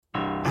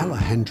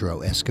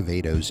Alejandro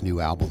Escovedo's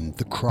new album,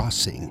 The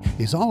Crossing,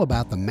 is all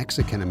about the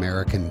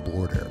Mexican-American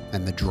border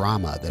and the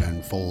drama that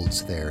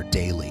unfolds there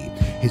daily.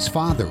 His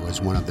father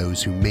was one of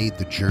those who made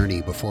the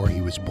journey before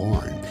he was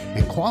born,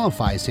 and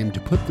qualifies him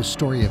to put the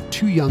story of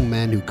two young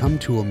men who come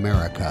to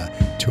America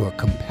to a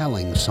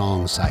compelling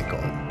song cycle.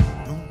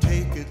 Don't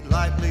take it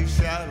lightly,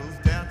 shadows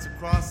dance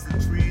across the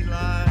tree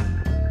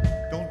line.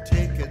 Don't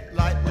take it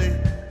lightly,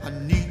 I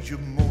need you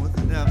more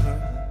than ever.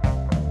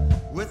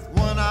 With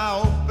one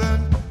eye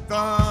open,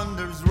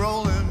 thunder's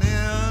rolling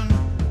in.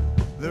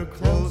 They're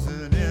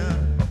closing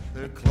in,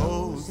 they're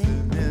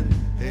closing in.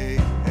 Hey,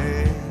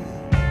 hey.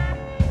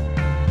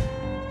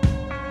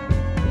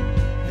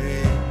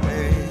 Hey,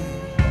 hey.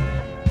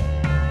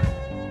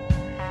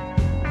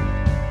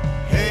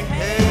 Hey,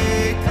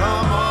 hey,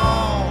 come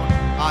on.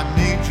 I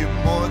need you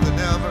more than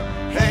ever.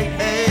 Hey,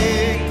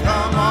 hey,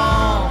 come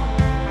on.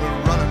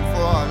 We're running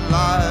for our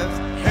lives.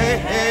 Hey,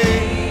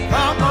 hey,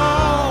 come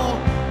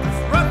on.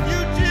 There's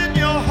refuge in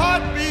your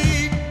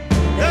heartbeat.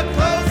 They're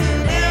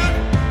closing in.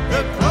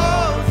 They're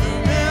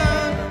closing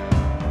in.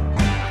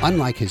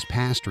 Unlike his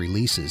past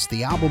releases,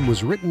 the album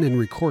was written and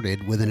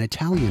recorded with an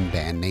Italian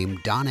band named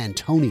Don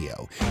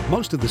Antonio.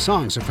 Most of the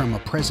songs are from a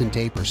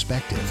present-day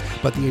perspective,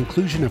 but the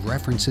inclusion of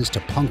references to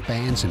punk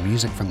bands and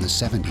music from the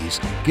 70s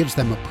gives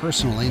them a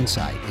personal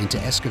insight into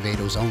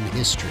Escovedo's own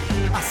history.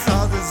 I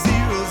saw the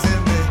zeros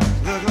and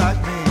they look like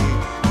me.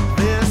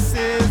 This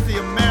is the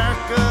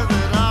America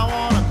that I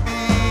want to be.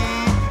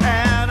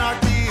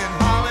 Anarchy in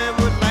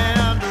Hollywood,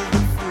 land of the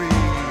free.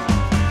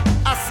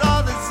 I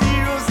saw the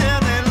zeros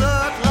and they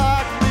look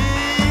like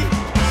me.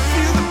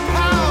 Feel the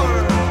power,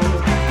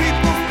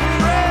 people's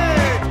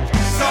parade.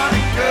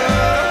 Sonic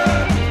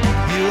Good,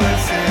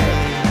 USA.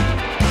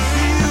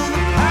 Feel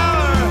the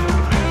power,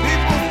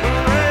 people's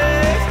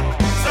parade.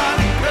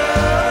 Sonic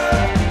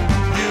Good,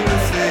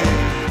 USA.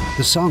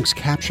 The songs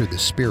capture the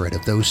spirit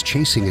of those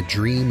chasing a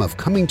dream of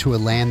coming to a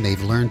land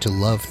they've learned to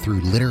love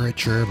through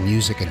literature,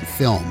 music, and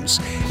films,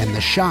 and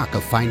the shock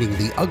of finding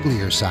the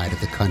uglier side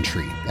of the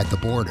country at the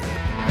border.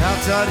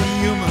 Outside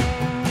of Yuma,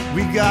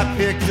 we got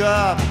picked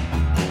up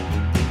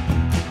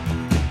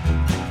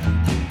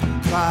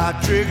by a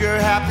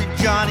trigger-happy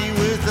Johnny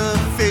with a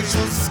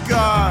facial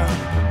scar.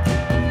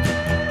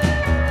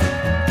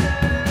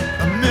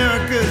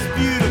 America's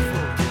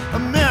beautiful,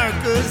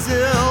 America's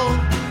ill.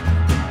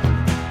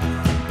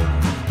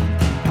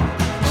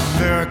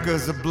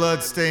 America's a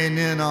bloodstain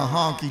in a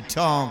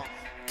honky-tonk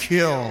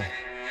kill. You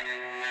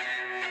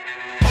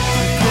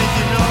think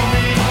you know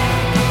me?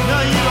 No,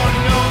 you don't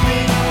know me.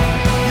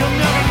 You'll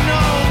never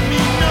know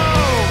me, no.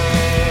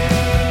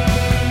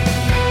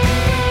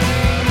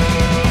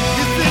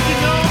 You think you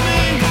know me?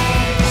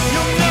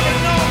 You'll never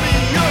know me.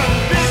 You're a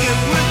bigot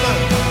with a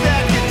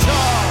bad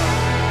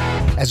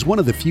guitar. As one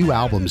of the few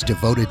albums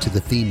devoted to the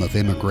theme of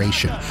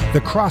immigration, The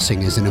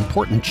Crossing is an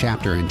important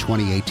chapter in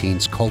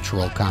 2018's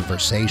cultural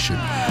conversation.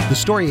 The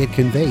story it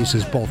conveys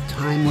is both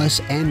timeless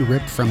and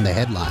ripped from the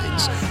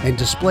headlines, and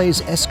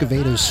displays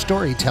Escovedo's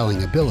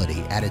storytelling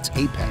ability at its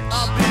apex.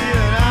 I'll be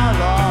an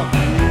outlaw for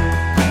you.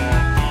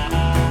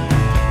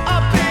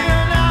 I'll be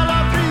an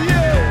outlaw for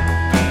you.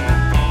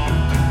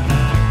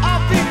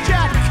 I'll be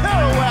Jack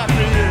Kerouac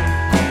for you.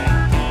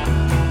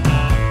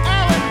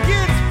 Allen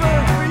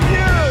Ginsberg for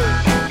you.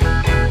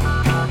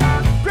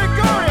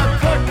 Gregorio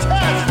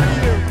Cortez for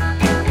you.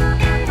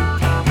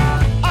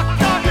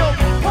 Octavio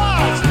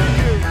Paz for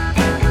you.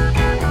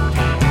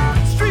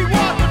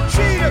 Streetwalker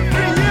Cheetah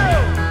for you.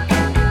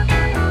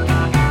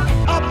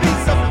 I'll be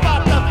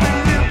Zapata for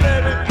you,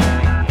 baby.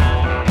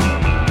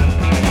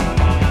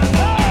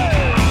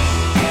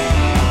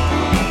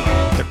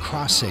 The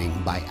Crossing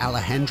by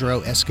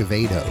Alejandro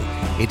Escovedo.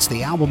 It's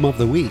the album of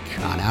the week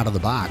on Out of the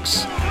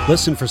Box.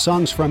 Listen for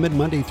songs from it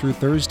Monday through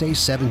Thursday,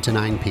 7 to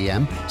 9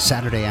 p.m.,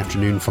 Saturday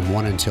afternoon from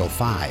 1 until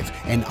 5,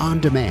 and on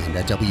demand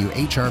at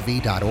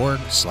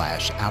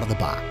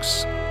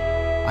whrv.org/outofthebox.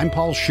 I'm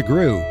Paul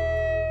Chagru.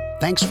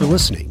 Thanks for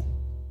listening.